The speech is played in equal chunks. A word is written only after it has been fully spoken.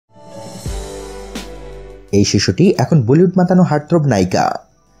এই শিশুটি এখন বলিউড মাতানো হার্টথ্রব নায়িকা।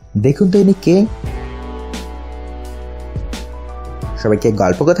 দেখুন তো ইনি কে। সবাইকে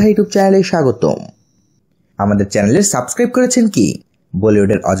গল্পকথা ইউটিউব চ্যানেলে স্বাগতম। আমাদের চ্যানেলে সাবস্ক্রাইব করেছেন কি?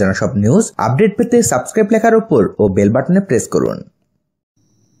 বলিউডের অজানা সব নিউজ আপডেট পেতে সাবস্ক্রাইব লেখার উপর ও বেল বাটনে প্রেস করুন।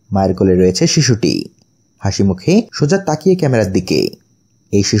 মায়ের কোলে রয়েছে শিশুটি, হাসি মুখে সোজা তাকিয়ে ক্যামেরার দিকে।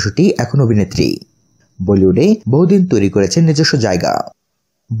 এই শিশুটি এখন অভিনেত্রী। বলিউডে বহুদিন তৈরি করেছেন নিজস্ব জায়গা।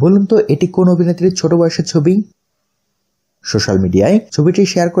 বলুন তো এটি কোন অভিনেত্রীর ছোট বয়সের ছবি? সোশ্যাল মিডিয়ায় ছবিটি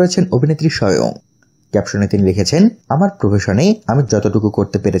শেয়ার করেছেন অভিনেত্রী স্বয়ং। ক্যাপশনে তিনি লিখেছেন, আমার প্রফেশনে আমি যতটুকু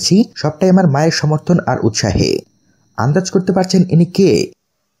করতে পেরেছি সবটাই আমার মায়ের সমর্থন আর উৎসাহে। আন্দাজ করতে পারছেন ইনি কে?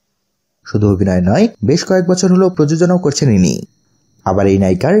 শুধু অভিনয় নয়, বেশ কয়েক বছর হলো প্রযোজনাও করছেন ইনি। আবার এই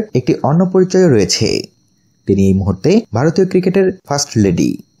নায়িকার একটি অন্য পরিচয়ও রয়েছে। তিনি এই মুহূর্তে ভারতীয় ক্রিকেটের ফার্স্ট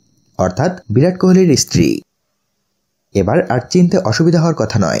লেডি, অর্থাৎ বিরাট কোহলির স্ত্রী। এবার আর চিনতে অসুবিধা হওয়ার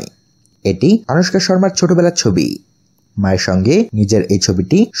কথা নয়, এটি আনুষ্কা শর্মার ছোটবেলার ছবি। মায়ের সঙ্গে নিজের এই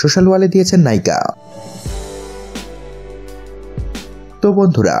ছবিটি সোশ্যাল ওয়ালে দিয়েছেন নায়িকা। তো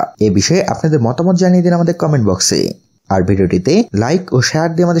বন্ধুরা, এ বিষয়ে আপনাদের মতামত জানিয়ে দিন আমাদের কমেন্ট বক্সে। আর ভিডিওটিতে লাইক ও শেয়ার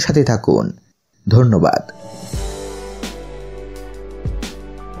দিয়ে আমাদের সাথে থাকুন। ধন্যবাদ।